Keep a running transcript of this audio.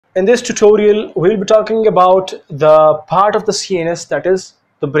In this tutorial, we'll be talking about the part of the CNS that is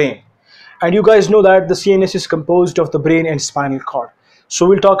the brain. And you guys know that the CNS is composed of the brain and spinal cord. So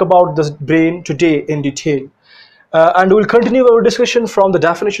we'll talk about the brain today in detail. And we'll continue our discussion from the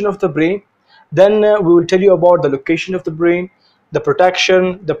definition of the brain. Then we will tell you about the location of the brain, the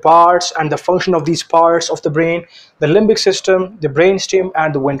protection, the parts and the function of these parts of the brain, the limbic system, the brainstem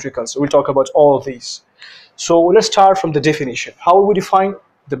and the ventricles. So we'll talk about all of these. So let's start from the definition. How we define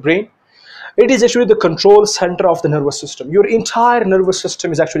the brain? It is actually the control center of the nervous system. Your entire nervous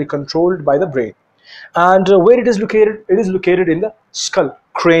system is actually controlled by the brain. And where it is located in the skull,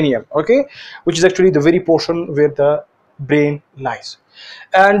 cranium, okay, which is actually the very portion where the brain lies.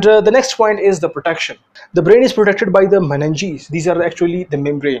 And the next point is the protection. The brain is protected by the meninges. These are actually the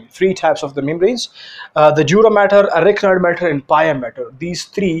membrane, three types of the membranes, the dura mater, arachnoid mater and pia mater. These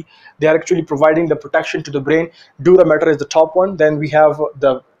three, they are actually providing the protection to the brain. Dura mater is the top one, then we have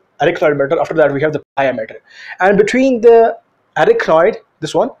the arachnoid mater, after that we have the pia mater. And between the arachnoid,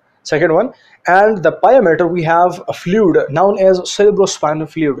 this one, second one, and the pia mater, we have a fluid known as cerebrospinal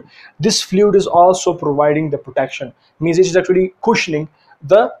fluid. This fluid is also providing the protection, means it is actually cushioning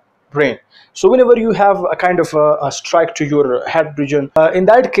the brain. So whenever you have a kind of a strike to your head region, in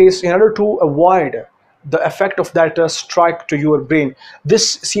that case, in order to avoid the effect of that strike to your brain,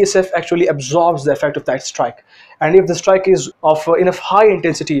 this CSF actually absorbs the effect of that strike. And if the strike is of enough high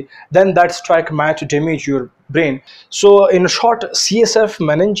intensity, then that strike might damage your brain. So in short, CSF,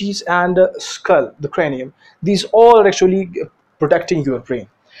 meninges and skull, the cranium, these all are actually protecting your brain.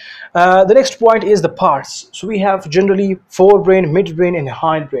 The next point is the parts. So we have generally forebrain, midbrain and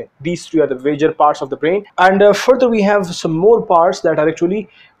hindbrain. These three are the major parts of the brain. And further we have some more parts that are actually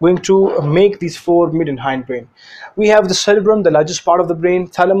going to make these fore, mid and hindbrain. We have the cerebrum, the largest part of the brain,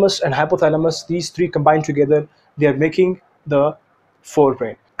 thalamus and hypothalamus. These three combined together, they are making the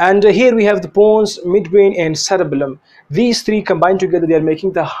forebrain. And here we have the pons, midbrain and cerebellum. These three combined together, they are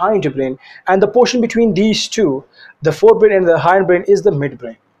making the hindbrain. And the portion between these two, the forebrain and the hindbrain, is the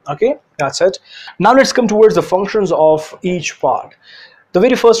midbrain. Okay, that's it. Now let's come towards the functions of each part. The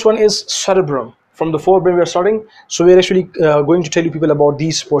very first one is cerebrum. From the forebrain we are starting, so we are actually going to tell you people about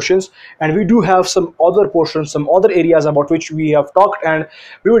these portions, and we do have some other portions, some other areas about which we have talked, and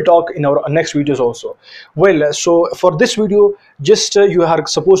we will talk in our next videos also. Well, so for this video, just you are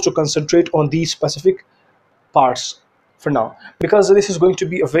supposed to concentrate on these specific parts for now, because this is going to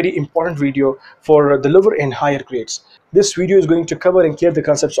be a very important video for the lower and higher grades. This video is going to cover and clear the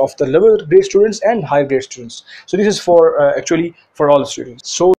concepts of the lower grade students and higher grade students. So this is for actually for all the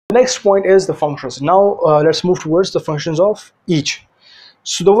students. So the next point is the functions. Now let's move towards the functions of each.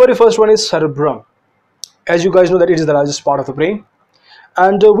 So the very first one is cerebrum. As you guys know, that it is the largest part of the brain.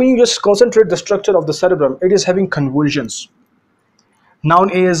 And when you just concentrate the structure of the cerebrum, it is having convolutions known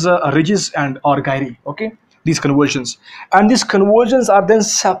as ridges and or gyri, okay, these convolutions. And these convolutions are then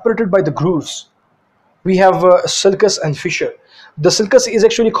separated by the grooves. We have sulcus and fissure. The sulcus is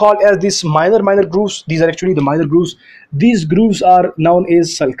actually called as these minor grooves. These are actually the minor grooves. These grooves are known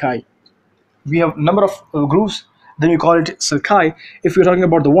as sulci. We have a number of grooves, then we call it sulci. If you're talking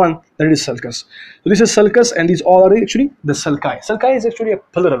about the one, then it is sulcus. So this is sulcus and these all are actually the sulci. Sulci is actually a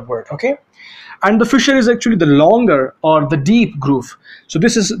plural word, okay? And the fissure is actually the longer or the deep groove. So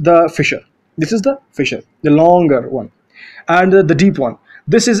this is the fissure. This is the fissure, the longer one. And the deep one.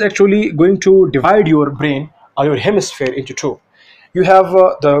 This is actually going to divide your brain or your hemisphere into two. You have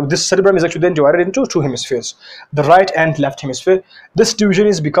this cerebrum is actually then divided into two hemispheres, the right and left hemisphere. This division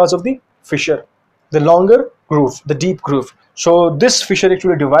is because of the fissure, the longer groove, the deep groove. So this fissure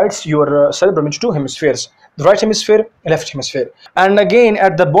actually divides your cerebrum into two hemispheres, the right hemisphere and left hemisphere. And again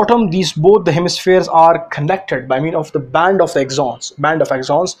at the bottom, these both the hemispheres are connected by means of the band of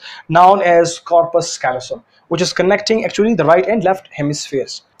axons known as corpus callosum, which is connecting actually the right and left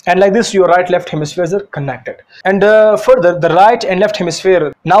hemispheres. And like this, your right left hemispheres are connected. And further, the right and left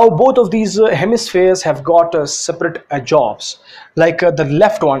hemisphere, now both of these hemispheres have got separate jobs. Like the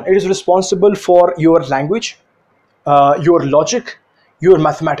left one, it is responsible for your language, your logic, your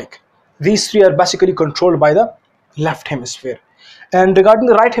mathematics. These three are basically controlled by the left hemisphere. And regarding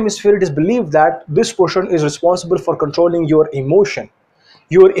the right hemisphere, it is believed that this portion is responsible for controlling your emotion,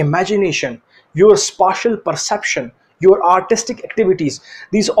 your imagination, your spatial perception, your artistic activities.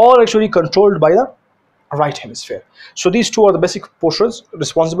 These all are actually controlled by the right hemisphere. So these two are the basic portions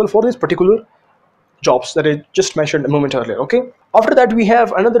responsible for these particular jobs that I just mentioned a moment earlier, okay? After that, we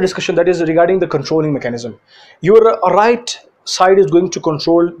have another discussion that is regarding the controlling mechanism. Your right side is going to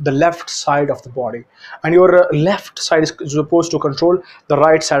control the left side of the body, and your left side is supposed to control the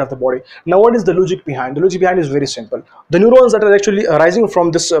right side of the body. Now, what is the logic behind? The logic behind is very simple. The neurons that are actually arising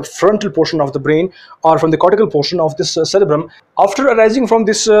from this frontal portion of the brain, or from the cortical portion of this cerebrum, after arising from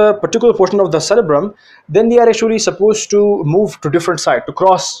this particular portion of the cerebrum, then they are actually supposed to move to different side, to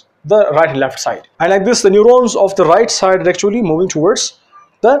cross the right and left side. And like this, the neurons of the right side are actually moving towards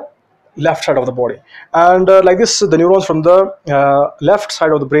the left side of the body, and like this, the neurons from the left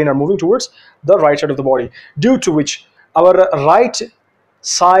side of the brain are moving towards the right side of the body, due to which our right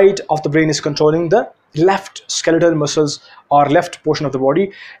side of the brain is controlling the left skeletal muscles or left portion of the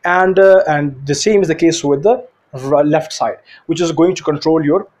body, and the same is the case with the left side, which is going to control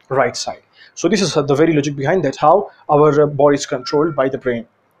your right side. So this is the very logic behind that, how our body is controlled by the brain.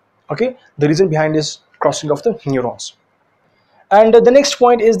 Okay, the reason behind is crossing of the neurons. And the next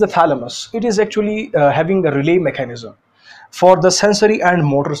point is the thalamus. It is actually having a relay mechanism for the sensory and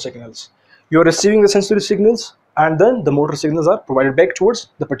motor signals. You are receiving the sensory signals, and then the motor signals are provided back towards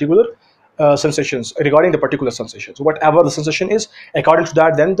the particular sensations, regarding the particular sensations. Whatever the sensation is, according to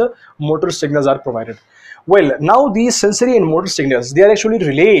that, then the motor signals are provided. Well, now these sensory and motor signals, they are actually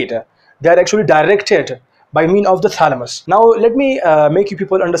relayed, they are actually directed by means of the thalamus. Now, let me make you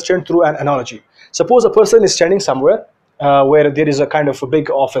people understand through an analogy. Suppose a person is standing somewhere where there is a kind of a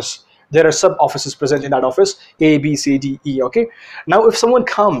big office. There are sub offices present in that office, A, B, C, D, E. Okay. Now, if someone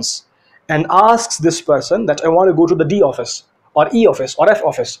comes and asks this person that I want to go to the D office or E office or F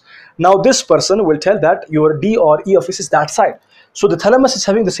office, now this person will tell that your D or E office is that side. So the thalamus is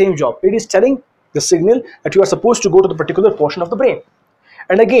having the same job. It is telling the signal that you are supposed to go to the particular portion of the brain.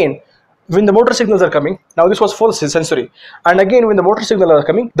 And again, when the motor signals are coming, now this was for sensory, and again when the motor signals are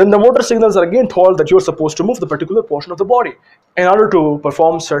coming, then the motor signals are again told that you're supposed to move the particular portion of the body in order to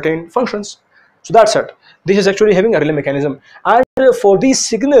perform certain functions. So that's it. This is actually having a relay mechanism, and for these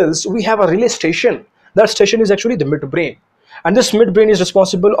signals we have a relay station. That station is actually the midbrain, and this midbrain is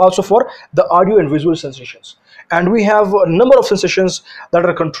responsible also for the audio and visual sensations. And we have a number of sensations that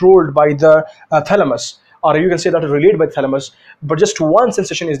are controlled by the thalamus, or you can say that are relayed by the thalamus, but just one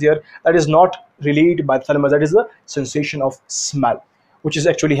sensation is there that is not relayed by the thalamus. That is the sensation of smell, which is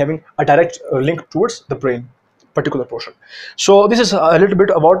actually having a direct link towards the brain particular portion. So this is a little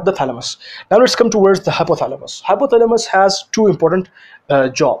bit about the thalamus. Now let's come towards the hypothalamus. Hypothalamus has two important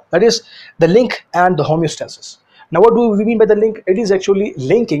jobs, that is the link and the homeostasis. Now, what do we mean by the link? It is actually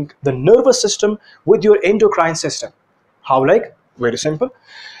linking the nervous system with your endocrine system. How? Like, very simple.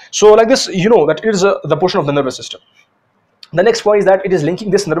 So like this, you know that it is the portion of the nervous system. The next point is that it is linking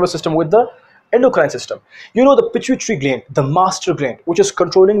this nervous system with the endocrine system. You know the pituitary gland, the master gland, which is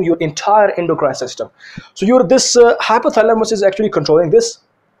controlling your entire endocrine system. So this hypothalamus is actually controlling this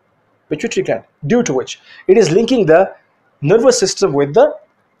pituitary gland, due to which it is linking the nervous system with the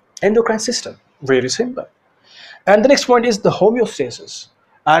endocrine system. Very simple. And the next point is the homeostasis.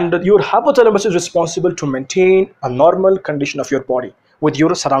 And your hypothalamus is responsible to maintain a normal condition of your body with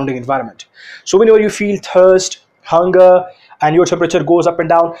your surrounding environment. So whenever you feel thirst, hunger, and your temperature goes up and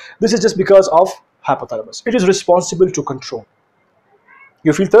down, this is just because of hypothalamus. It is responsible to control.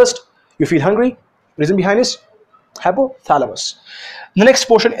 You feel thirst, you feel hungry, reason behind is hypothalamus. The next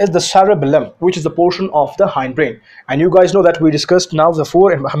portion is the cerebellum, which is the portion of the hindbrain. And you guys know that we discussed now the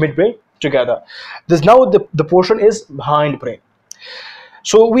fore and midbrain together. This now the portion is hindbrain.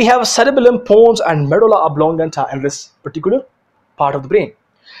 So we have cerebellum, pons, and medulla oblongata in this particular part of the brain.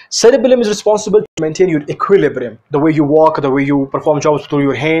 Cerebellum is responsible to maintain your equilibrium, the way you walk, the way you perform jobs through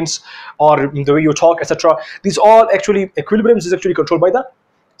your hands, or the way you talk, etc. These all actually, equilibrium is actually controlled by the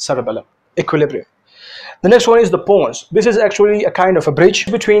cerebellum, equilibrium. The next one is the pons. This is actually a kind of a bridge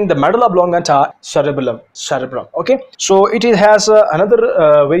between the medulla oblongata, cerebellum. Okay, so it has another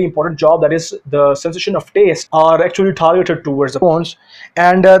very important job, that is the sensation of taste are actually targeted towards the pons.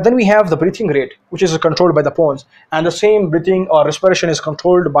 And then we have the breathing rate, which is controlled by the pons, and the same breathing or respiration is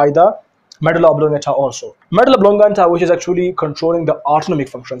controlled by the medulla oblongata also. Medulla oblongata, which is actually controlling the autonomic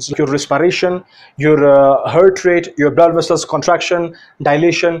functions, like your respiration, your heart rate, your blood vessels contraction,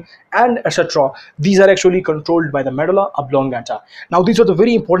 dilation, and etc. These are actually controlled by the medulla oblongata. Now, these are the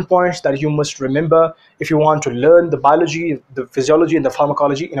very important points that you must remember if you want to learn the biology, the physiology, and the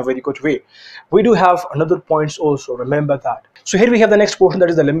pharmacology in a very good way. We do have another points also, remember that. So here we have the next portion, that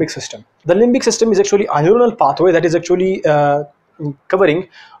is the limbic system. The limbic system is actually a neuronal pathway that is actually covering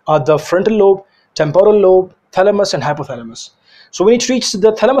the frontal lobe, temporal lobe, thalamus, and hypothalamus. So when it reaches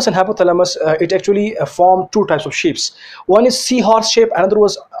the thalamus and hypothalamus, it actually form two types of shapes. One is seahorse shape, another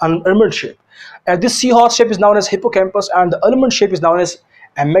was an almond shape. And this seahorse shape is known as hippocampus, and the almond shape is known as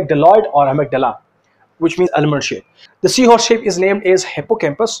amygdaloid or amygdala, which means almond shape. The seahorse shape is named as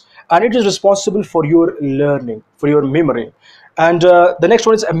hippocampus, and it is responsible for your learning, for your memory. And the next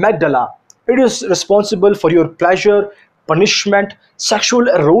one is amygdala. It is responsible for your pleasure, punishment, sexual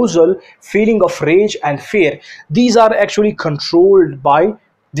arousal, feeling of rage and fear. These are actually controlled by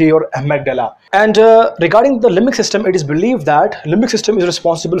your amygdala. And regarding the limbic system, it is believed that limbic system is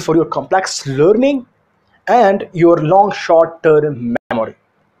responsible for your complex learning and your long short-term memory.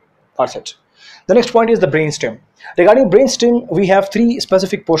 That's it. The next point is the brainstem. Regarding brainstem, we have three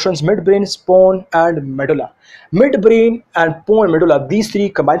specific portions: midbrain, pons, and medulla. Midbrain and pons and medulla, these three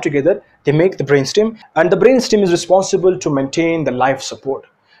combined together, they make the brainstem. And the brainstem is responsible to maintain the life support.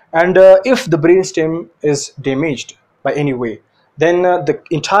 And if the brainstem is damaged by any way, then the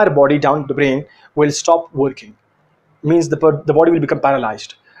entire body down to the brain will stop working. Means the body will become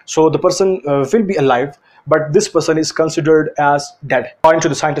paralyzed. So the person will be alive, but this person is considered as dead, according to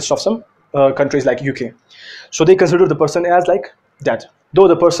the scientists of some countries like UK. So they consider the person as like dead, though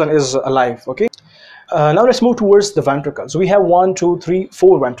the person is alive. Okay. Now let's move towards the ventricles. We have 1, 2, 3,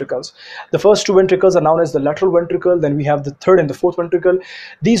 4 ventricles. The first two ventricles are known as the lateral ventricle. Then we have the third and the fourth ventricle.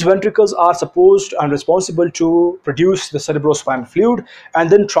 These ventricles are supposed and responsible to produce the cerebrospinal fluid and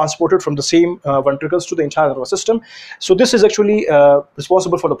then transported from the same ventricles to the entire nervous system. So this is actually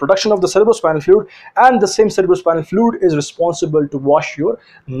responsible for the production of the cerebrospinal fluid, and the same cerebrospinal fluid is responsible to wash your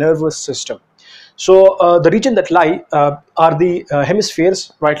nervous system. So the region that lie are the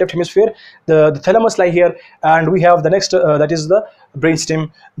hemispheres, right, left hemisphere. The thalamus lie here, and we have the next that is the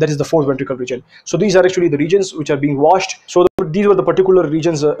brainstem, that is the fourth ventricle region. So these are actually the regions which are being washed. So these were the particular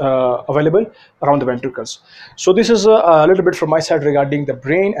regions available around the ventricles. So this is a little bit from my side regarding the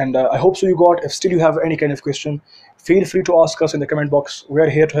brain, and I hope so you got. If still you have any kind of question, feel free to ask us in the comment box. We are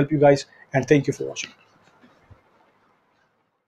here to help you guys, and thank you for watching.